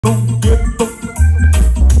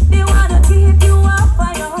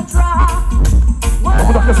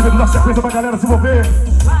da sequência pra galera se envolver.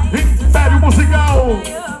 Império Musical,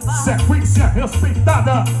 sequência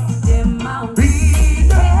respeitada.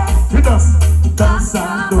 E dança,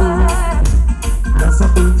 dançador,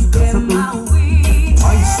 dançador, dançador.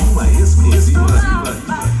 Mais uma exclusiva.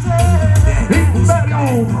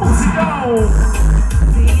 Império Musical.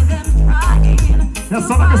 É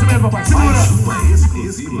só no aquecimento, papai, segura. Mais uma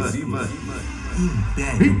exclusiva.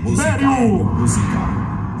 Império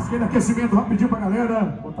Musical. Aquele aquecimento rapidinho pra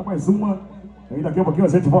galera. Botar mais uma. E daqui a pouquinho a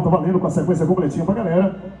gente volta valendo com a sequência completinha pra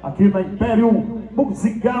galera. Aqui na Império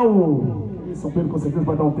Musical. E São Pedro com certeza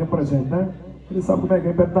vai dar um tempo pra gente, né? Ele sabe como é que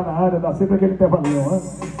a Império tá na área, dá sempre aquele intervalinho, né?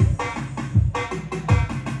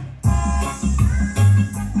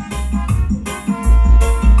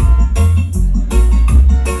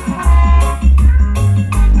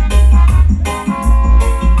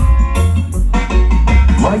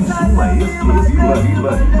 Mais uma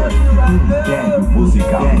exclusiva. Império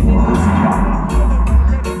Musical.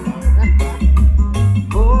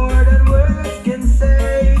 More than words can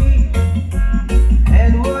say,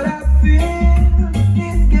 and what I feel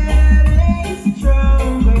is getting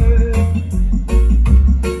stronger.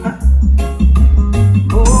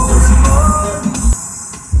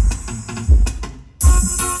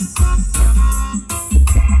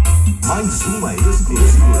 Mais uma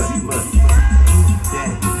exclusiva.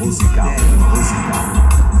 Império Musical.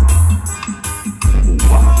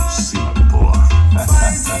 O alucinador.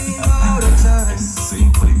 É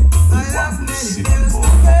sempre o alucinador.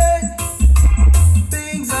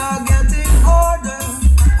 Things are getting harder.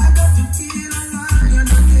 I got to kill a lion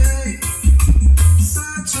today.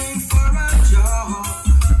 Searching for a job.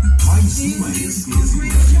 Mais uma exclusiva.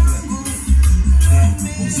 Império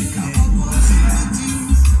Musical.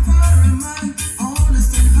 For a man,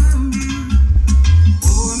 honest and humble.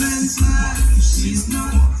 Woman's life, she's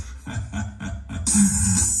not.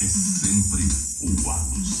 É sempre o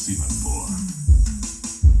alucinador.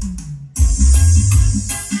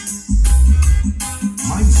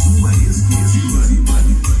 Mais uma exclusiva.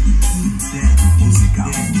 Império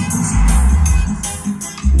Musical.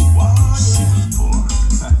 O alucinador.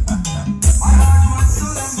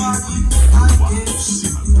 Sempre o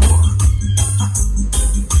alucinador.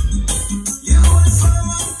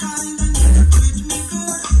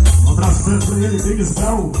 Um abraço pra ele, Big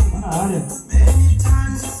Brown, tá na área.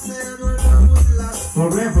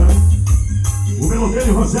 Forever. O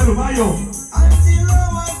melodeiro Rogério Maio.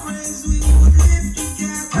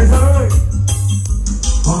 Mais a noite.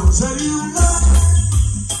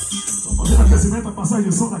 Vamos fazer aquecimento, a passagem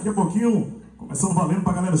de som daqui a pouquinho. Começando valendo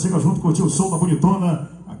pra galera. Chega junto, curtir o show da Bonitona.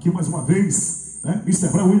 Aqui mais uma vez, né? Mr.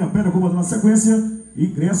 Brown, William Pedra comandando a sequência.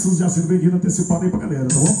 Ingressos já sendo vendidos antecipado aí pra galera,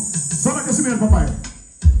 tá bom? Só no aquecimento, papai.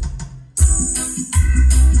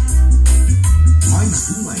 Mais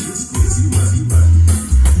uma exclusiva.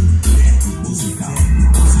 Império Musical.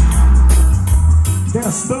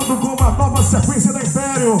 Testando com uma nova sequência da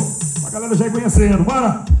Império. A galera já ir conhecendo,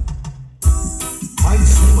 bora!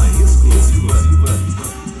 Mais uma exclusiva.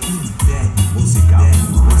 Império Musical.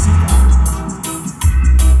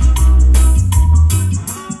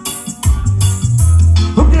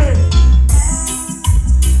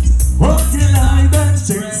 What can I dance?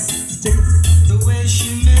 The way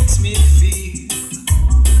she makes me feel,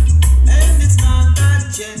 and it's not that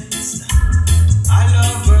just I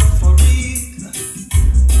love her for real.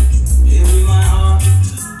 Here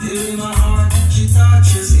in my heart, she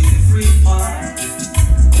touches every part.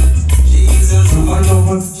 Jesus,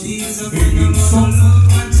 she's a big one,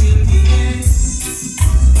 look until the end.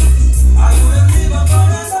 I will live up for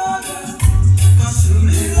another, 'cause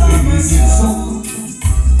truly love her so.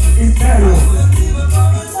 Império. I will live up for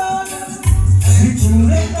another, and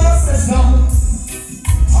truly love her so.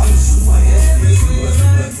 Mais uma exclusiva.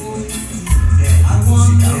 I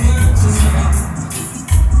want the world to know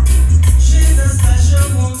she's a special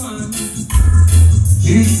woman.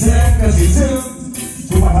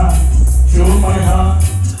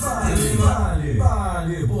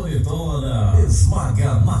 Vale, bonitona.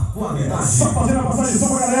 Esmaga na qualidade. Só fazendo a passagem de som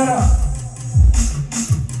pra galera.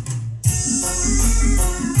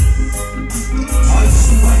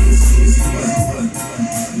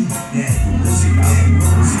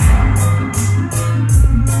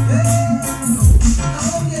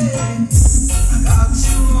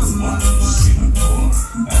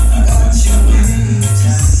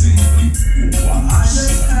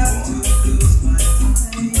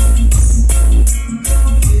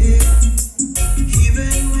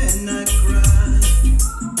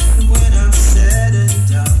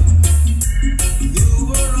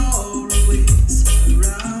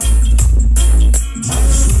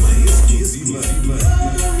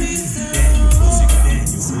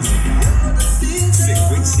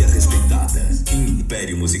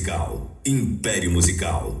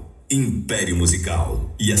 Império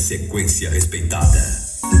Musical e a sequência respeitada.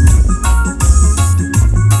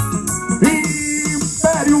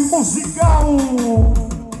 Império Musical.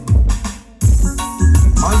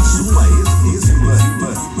 Mais uma exclusiva.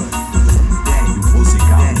 Império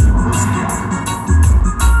Musical.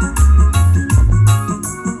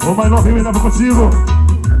 Ô, my love, eu leva contigo.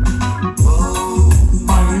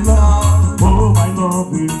 My love.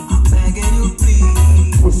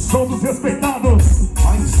 Os som dos respeitados.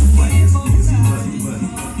 Mais uma exclusiva.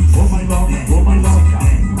 Oh, my love. My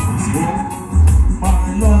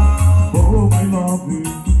love.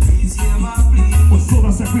 O som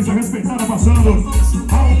da sequência respeitada passando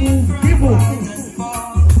ao vivo.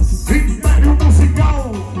 Império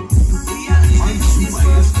Musical. Mais uma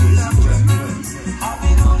exclusiva.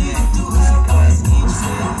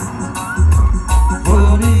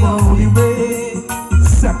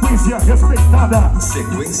 Sequência respeitada.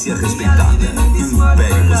 Sequência respeitada.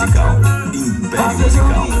 Império Musical. Império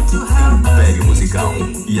Musical. Império Musical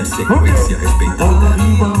e a sequência respeitada.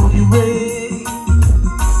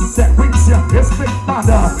 Sequência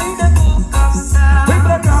respeitada. Vem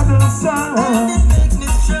pra cá dançar.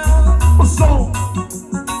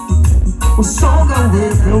 O som da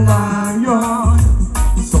Rebel Lion.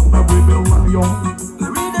 Som da Rebel Lion.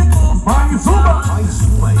 Mais uma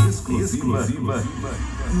Exclusiva.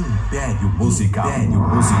 Império Musical.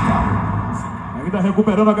 Ainda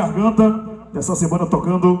recuperando a garganta. Dessa semana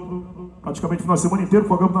tocando praticamente o final de semana inteiro.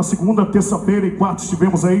 Fogamos na segunda, terça-feira e quarta.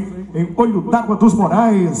 Estivemos aí em Olho d'Água dos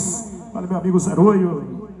Morais. Olha, meu amigo Zé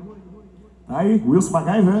Olho. Aí, Wilson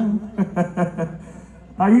MacGyver.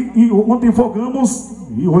 Aí, e ontem fogamos.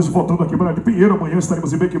 E hoje voltando aqui para Pinheiro. Amanhã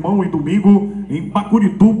estaremos em Bequimão e domingo em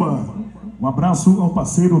Pacurituba. Um abraço ao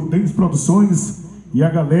parceiro Denis Produções e a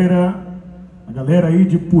galera aí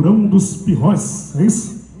de Purão dos Pirróis, é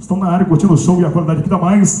isso? Estão na área curtindo o show e a qualidade que dá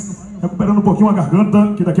mais. Recuperando um pouquinho a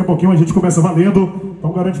garganta, que daqui a pouquinho a gente começa valendo.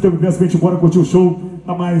 Então garante ter ingresso pra gente embora curtir o show.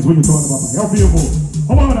 Tá mais bonitona, papai. É ao vivo.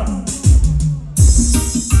 Vambora!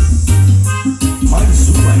 Mais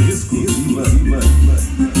uma exclusiva.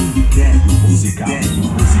 Império Musical.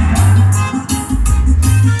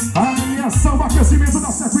 Alinhação, aquecimento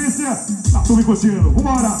da sequência. Tá tudo curtindo.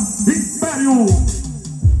 Vambora! Império!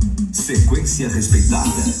 Sequência respeitada.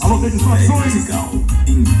 Alô, Denis Produções.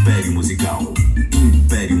 Império Musical.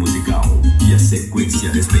 Império Musical e a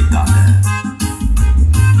sequência respeitada.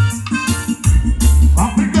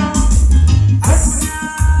 África.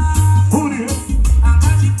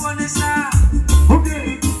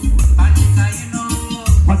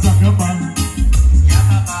 Pode acabar.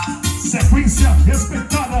 Sequência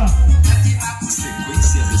respeitada.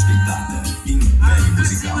 Sequência respeitada. Império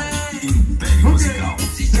Musical. Império Musical.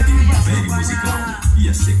 Império Musical e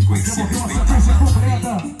a sequência respeitada.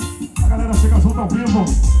 Completa. A galera chega junto ao vivo.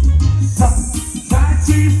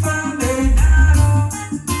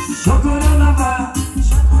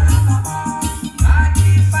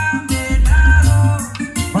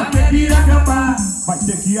 Vai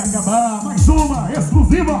ter que acabar. Mais uma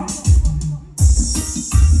exclusiva.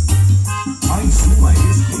 Mais uma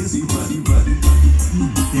exclusiva.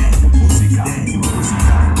 Império Musical.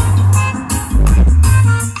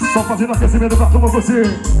 Só fazendo aquecimento pra turma,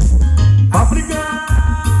 você. África.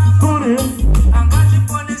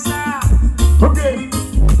 Ok.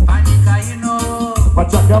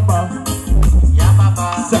 Pode acabar.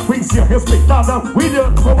 Sequência respeitada.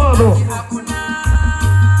 William comando.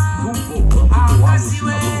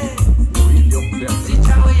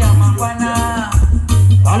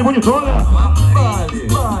 Dale, bonitona.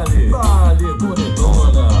 Dale,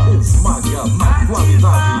 bonitona. Esmaga na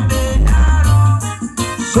qualidade.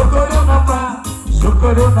 Chocorona.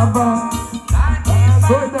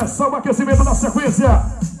 Doideção, aquecimento da sequência.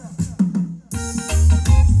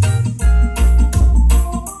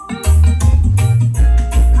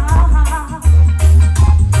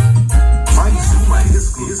 Mais uma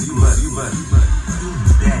exclusiva.